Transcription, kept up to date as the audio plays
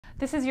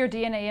This is your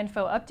DNAinfo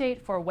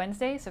update for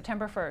Wednesday,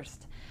 September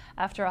 1st.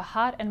 After a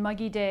hot and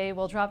muggy day,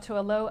 we'll drop to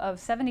a low of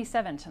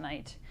 77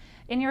 tonight.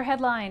 In your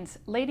headlines,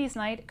 Ladies'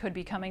 Night could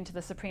be coming to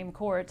the Supreme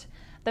Court.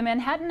 The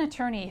Manhattan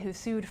attorney who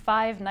sued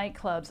 5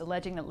 nightclubs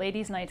alleging that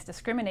ladies' nights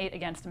discriminate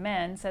against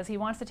men says he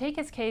wants to take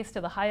his case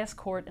to the highest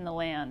court in the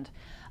land.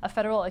 A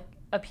federal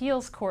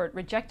appeals court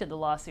rejected the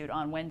lawsuit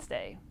on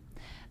Wednesday.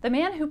 The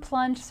man who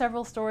plunged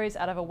several stories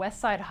out of a West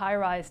Side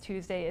high-rise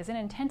Tuesday is in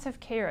intensive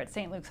care at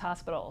St. Luke's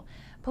Hospital.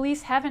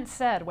 Police haven't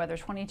said whether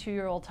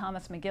 22-year-old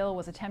Thomas McGill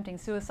was attempting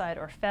suicide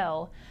or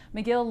fell.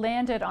 McGill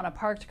landed on a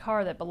parked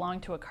car that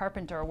belonged to a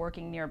carpenter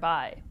working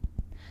nearby.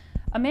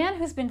 A man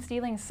who's been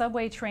stealing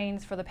subway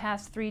trains for the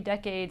past 3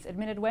 decades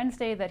admitted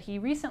Wednesday that he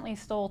recently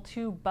stole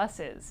 2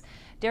 buses.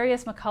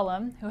 Darius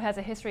McCullum, who has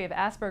a history of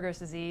Asperger's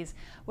disease,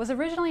 was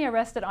originally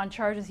arrested on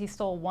charges he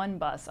stole 1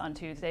 bus on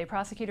Tuesday.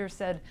 Prosecutors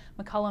said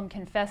McCullum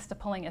confessed to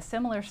pulling a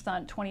similar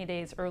stunt 20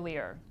 days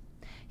earlier.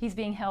 He's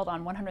being held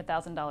on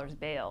 $100,000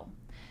 bail.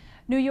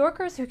 New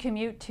Yorkers who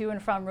commute to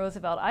and from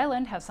Roosevelt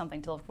Island have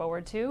something to look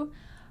forward to.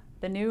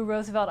 The new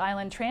Roosevelt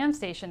Island tram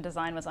station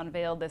design was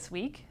unveiled this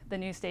week. The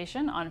new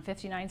station on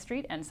 59th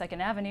Street and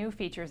 2nd Avenue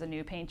features a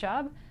new paint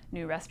job,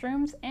 new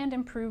restrooms, and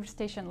improved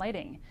station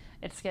lighting.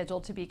 It's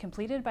scheduled to be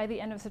completed by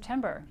the end of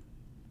September.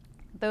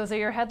 Those are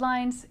your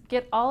headlines.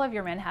 Get all of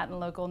your Manhattan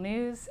local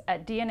news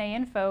at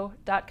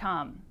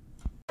DNAinfo.com.